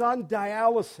 he's on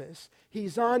dialysis,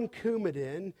 he's on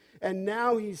Coumadin, and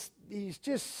now he's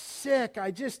just sick.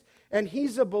 And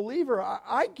he's a believer.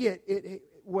 I get it,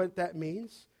 what that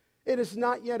means. It has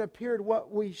not yet appeared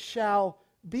what we shall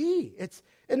be.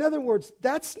 In other words,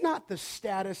 that's not the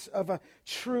status of a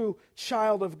true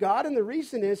child of God, and the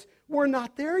reason is we're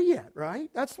not there yet, right?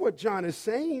 That's what John is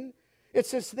saying. It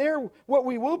says there, what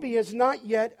we will be has not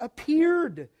yet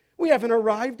appeared. We haven't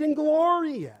arrived in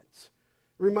glory yet.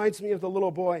 Reminds me of the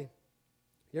little boy.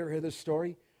 You ever hear this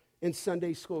story? In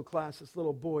Sunday school class, this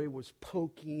little boy was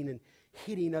poking and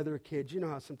hitting other kids. You know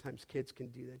how sometimes kids can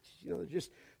do that. They're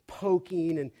just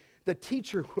poking. And the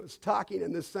teacher was talking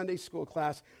in this Sunday school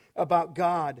class about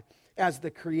God as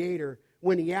the creator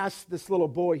when he asked this little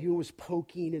boy who was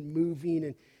poking and moving,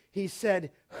 and he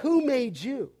said, "Who made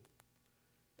you?"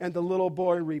 And the little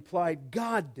boy replied,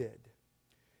 "God did."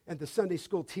 And the Sunday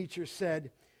school teacher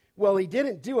said, "Well, he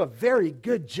didn't do a very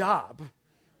good job."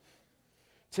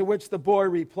 To which the boy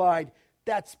replied,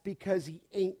 "That's because he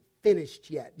ain't finished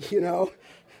yet,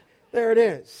 There it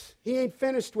is. He ain't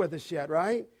finished with us yet,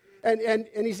 right? And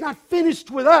he's not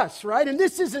finished with us, right? And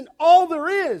this isn't all there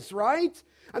is, right?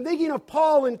 I'm thinking of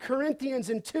Paul in Corinthians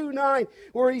in 2:9,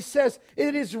 where he says,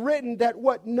 "It is written that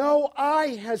what no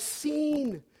eye has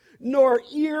seen, nor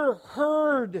ear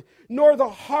heard, nor the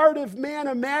heart of man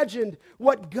imagined,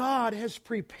 what God has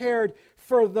prepared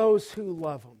for those who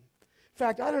love him." In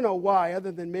fact, I don't know why,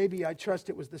 other than maybe I trust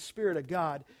it was the Spirit of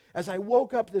God. As I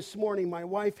woke up this morning, my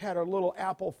wife had her little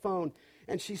Apple phone,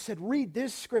 and she said, "Read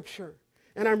this scripture."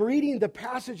 And I'm reading the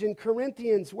passage in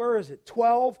Corinthians,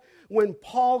 12, when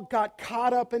Paul got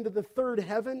caught up into the third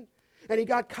heaven. And he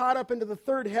got caught up into the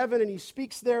third heaven, and he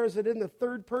speaks there as it in the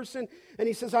third person. And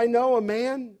he says, "I know a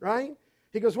man," right?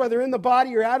 He goes, "whether in the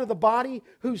body or out of the body,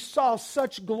 who saw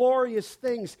such glorious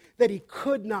things that he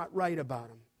could not write about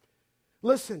them."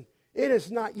 Listen, it has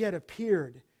not yet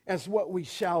appeared as what we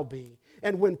shall be.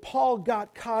 And when Paul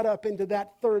got caught up into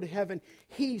that third heaven,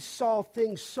 he saw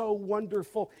things so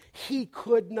wonderful, he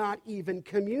could not even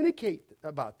communicate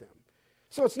about them.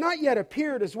 So it's not yet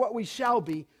appeared as what we shall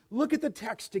be. Look at the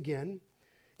text again.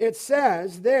 It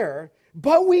says there,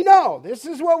 "But we know," this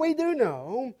is what we do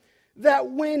know, "that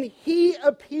when he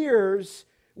appears,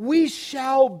 we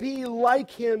shall be like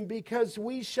him, because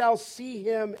we shall see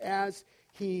him as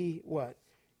he," what?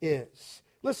 "is."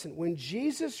 Listen, when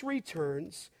Jesus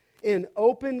returns in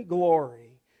open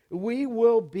glory, we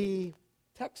will be,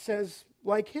 text says,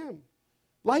 like him.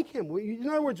 Like him. In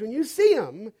other words, when you see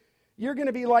him, you're going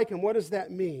to be like him. What does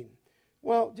that mean?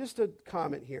 Well, just a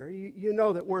comment here. You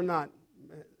know that we're not,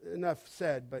 enough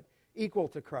said, but equal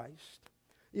to Christ.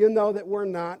 You know that we're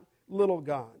not little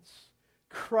gods.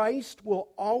 Christ will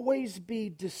always be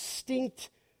distinct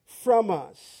from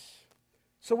us.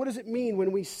 So what does it mean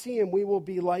when we see him, we will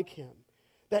be like him?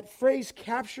 That phrase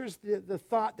captures the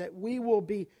thought that we will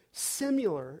be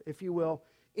similar, if you will,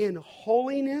 in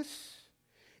holiness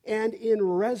and in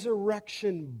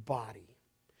resurrection body.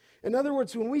 In other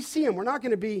words, when we see him, we're not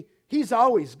going to be, he's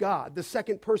always God, the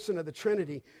second person of the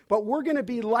Trinity, but we're going to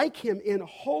be like him in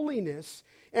holiness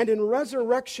and in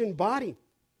resurrection body.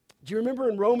 Do you remember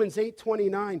in Romans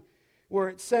 8:29, where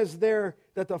it says there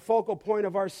that the focal point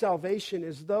of our salvation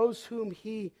is those whom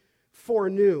he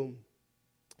foreknew,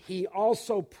 he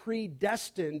also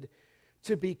predestined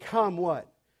to become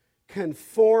what?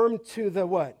 Conformed to the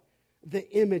what? The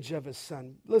image of his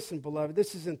Son. Listen, beloved,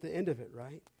 this isn't the end of it,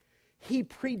 right? He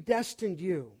predestined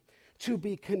you to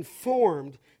be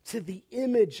conformed to the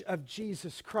image of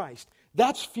Jesus Christ.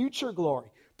 That's future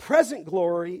glory. Present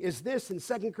glory is this in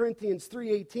 2 Corinthians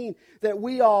 3:18, that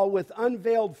we all with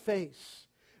unveiled face,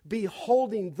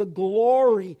 beholding the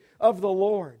glory of the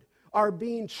Lord, are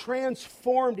being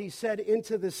transformed, he said,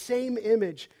 into the same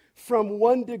image from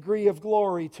one degree of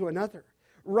glory to another.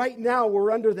 Right now,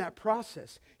 we're under that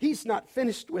process. He's not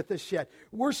finished with us yet.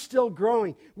 We're still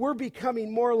growing. We're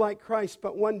becoming more like Christ,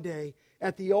 but one day,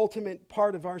 at the ultimate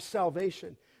part of our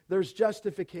salvation, there's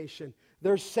justification,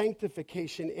 there's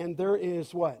sanctification, and there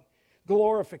is what?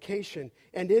 Glorification.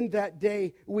 And in that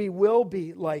day, we will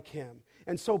be like him.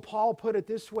 And so Paul put it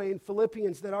this way in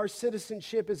Philippians, that our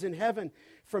citizenship is in heaven.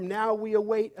 From now we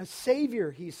await a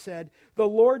Savior, he said, the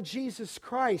Lord Jesus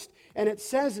Christ. And it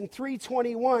says in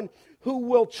 3:21, who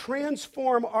will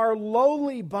transform our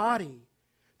lowly body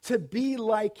to be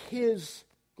like his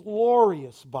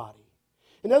glorious body.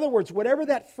 In other words, whatever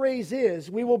that phrase is,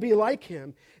 we will be like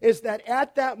him, is that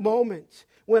at that moment,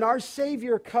 when our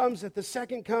Savior comes at the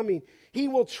second coming, he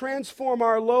will transform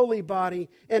our lowly body,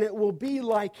 and it will be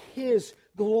like his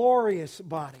glorious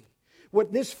body.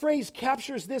 What this phrase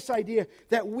captures this idea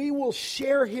that we will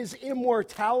share his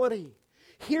immortality.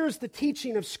 Here's the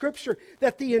teaching of Scripture,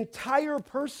 that the entire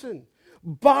person,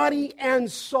 body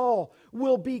and soul,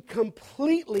 will be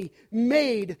completely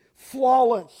made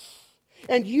flawless.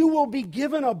 And you will be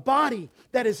given a body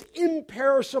that is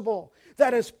imperishable,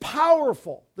 that is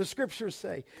powerful, the Scriptures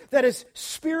say, that is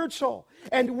spiritual.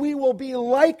 And we will be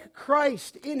like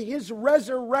Christ in his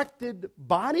resurrected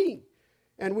body.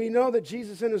 And we know that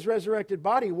Jesus in his resurrected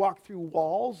body walked through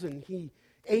walls and he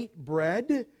ate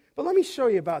bread. But let me show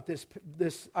you about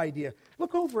this idea.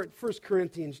 Look over at 1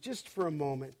 Corinthians just for a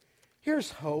moment. Here's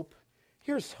hope.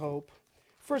 Here's hope.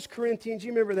 1 Corinthians,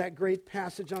 you remember that great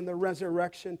passage on the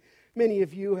resurrection? Many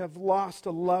of you have lost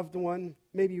a loved one,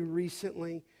 maybe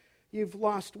recently. You've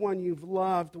lost one you've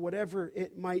loved, whatever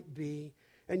it might be.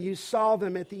 And you saw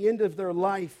them at the end of their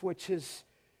life, which is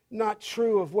not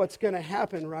true of what's going to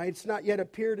happen, right? It's not yet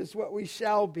appeared as what we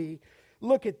shall be.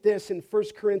 Look at this in 1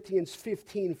 Corinthians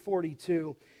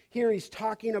 15:42. Here he's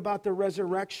talking about the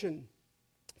resurrection.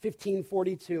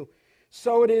 15:42.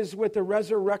 So it is with the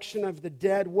resurrection of the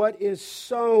dead. What is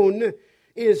sown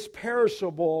is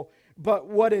perishable, but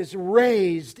what is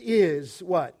raised is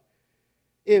what?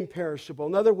 Imperishable.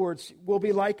 In other words, we'll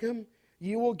be like him.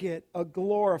 You will get a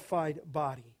glorified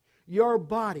body. Your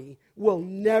body will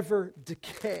never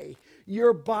decay.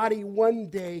 Your body one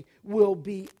day will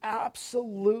be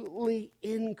absolutely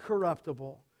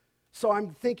incorruptible. So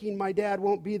I'm thinking my dad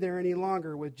won't be there any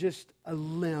longer with just a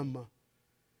limb.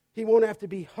 He won't have to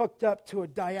be hooked up to a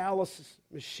dialysis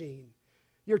machine.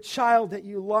 Your child that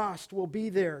you lost will be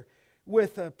there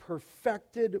with a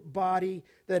perfected body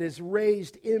that is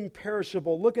raised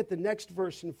imperishable. Look at the next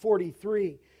verse in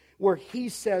 43, where he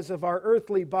says of our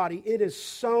earthly body, it is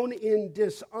sown in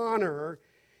dishonor,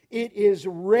 it is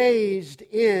raised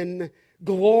in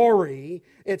glory.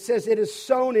 It says it is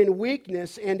sown in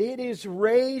weakness, and it is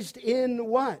raised in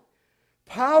what?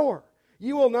 Power.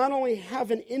 You will not only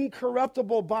have an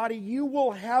incorruptible body, you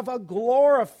will have a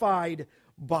glorified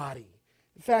body.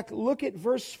 In fact, look at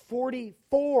verse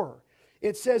 44.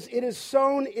 It says it is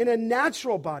sown in a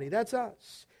natural body. That's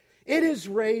us. It is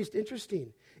raised,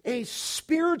 interesting, a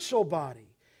spiritual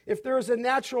body. If there is a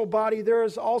natural body, there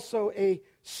is also a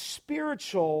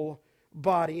spiritual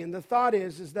body. And the thought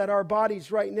is that our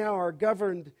bodies right now are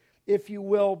governed, if you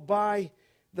will, by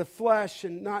the flesh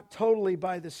and not totally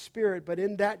by the Spirit. But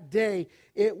in that day,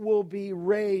 it will be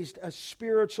raised a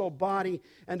spiritual body,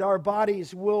 and our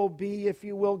bodies will be, if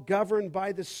you will, governed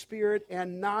by the Spirit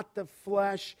and not the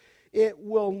flesh. it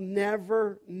will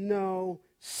never know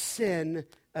sin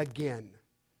again.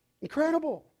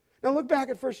 Incredible. Now look back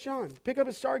at 1 John. Pick up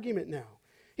his argument now.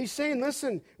 He's saying,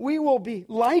 listen, we will be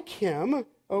like him,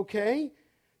 okay?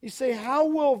 You say, how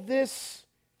will this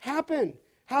happen?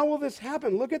 How will this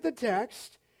happen? Look at the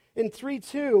text in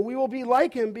 3:2. We will be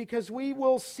like him because we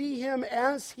will see him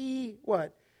as he,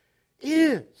 what?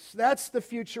 Is. That's the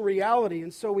future reality.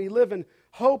 And so we live in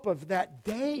hope of that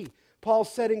day. Paul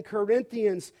said in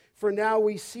Corinthians, for now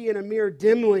we see in a mirror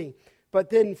dimly, but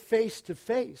then face to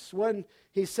face. When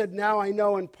he said, now I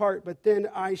know in part, but then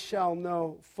I shall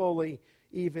know fully,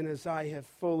 even as I have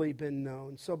fully been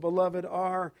known. So beloved,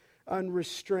 our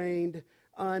unrestrained,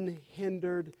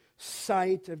 unhindered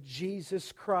sight of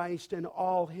Jesus Christ in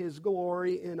all his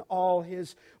glory, in all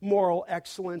his moral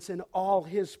excellence, in all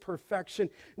his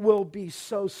perfection will be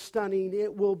so stunning.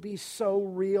 It will be so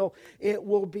real. It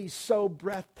will be so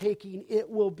breathtaking. It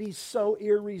will be so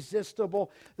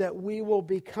irresistible that we will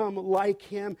become like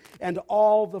him, and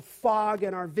all the fog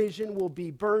in our vision will be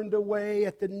burned away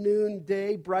at the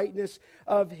noonday brightness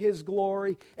of his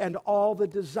glory, and all the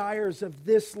desires of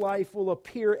this life will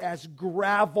appear as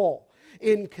gravel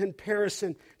in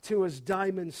comparison to his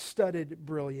diamond-studded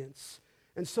brilliance.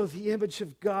 And so the image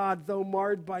of God, though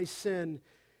marred by sin,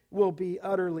 will be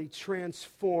utterly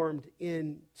transformed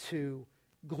into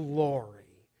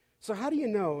glory. So how do you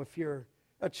know if you're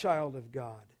a child of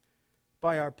God?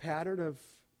 By our pattern of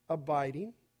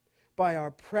abiding, by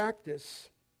our practice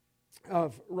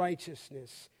of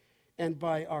righteousness, and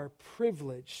by our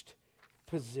privileged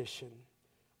position.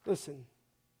 Listen,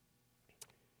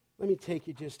 let me take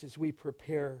you just as we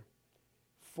prepare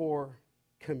for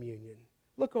communion.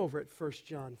 Look over at 1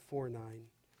 John 4:9.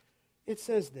 It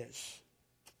says this.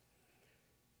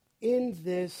 In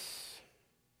this,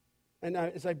 and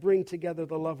as I bring together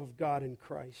the love of God in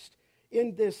Christ,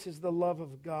 in this is the love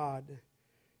of God.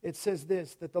 It says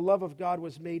this, that the love of God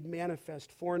was made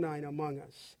manifest 4:9 among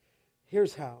us.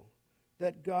 Here's how.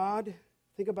 That God,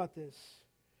 think about this,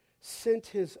 sent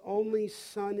his only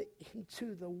Son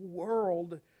into the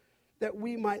world that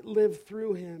we might live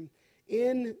through him.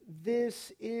 In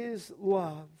this is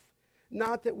love.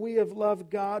 Not that we have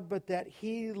loved God, but that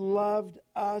he loved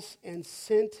us and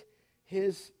sent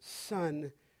his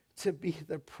Son to be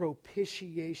the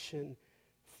propitiation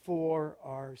for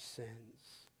our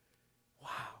sins.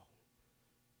 Wow.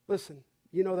 Listen,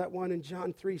 you know that one in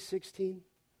John 3:16?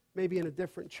 Maybe in a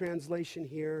different translation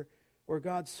here, where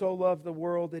God so loved the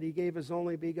world that he gave his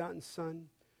only begotten Son,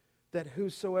 that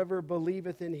whosoever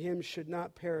believeth in him should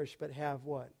not perish, but have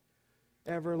what?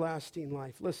 Everlasting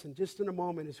life. Listen, just in a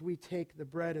moment as we take the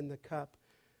bread and the cup,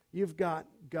 you've got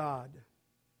God.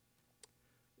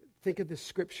 Think of the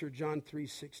scripture, John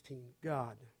 3:16.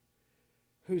 God,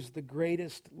 who's the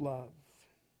greatest love,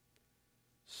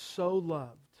 so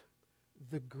loved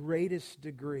the greatest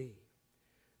degree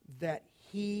that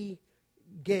he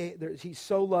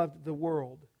so loved the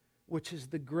world, which is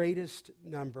the greatest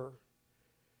number,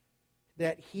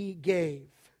 that he gave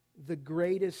the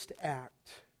greatest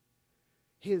act,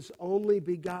 his only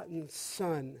begotten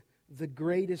Son, the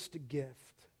greatest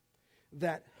gift,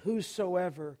 that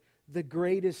whosoever, the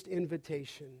greatest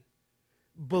invitation,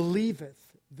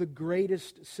 believeth, the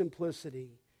greatest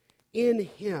simplicity, in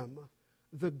him,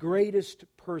 the greatest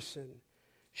person,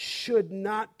 should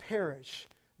not perish,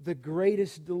 the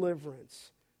greatest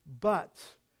deliverance, but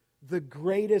the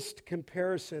greatest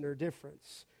comparison or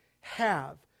difference,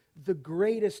 have the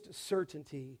greatest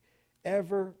certainty,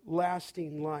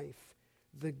 everlasting life,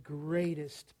 the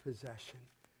greatest possession.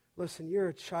 Listen, you're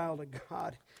a child of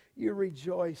God. You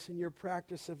rejoice in your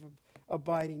practice of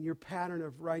abiding, your pattern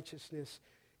of righteousness,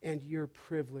 and your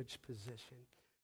privileged position.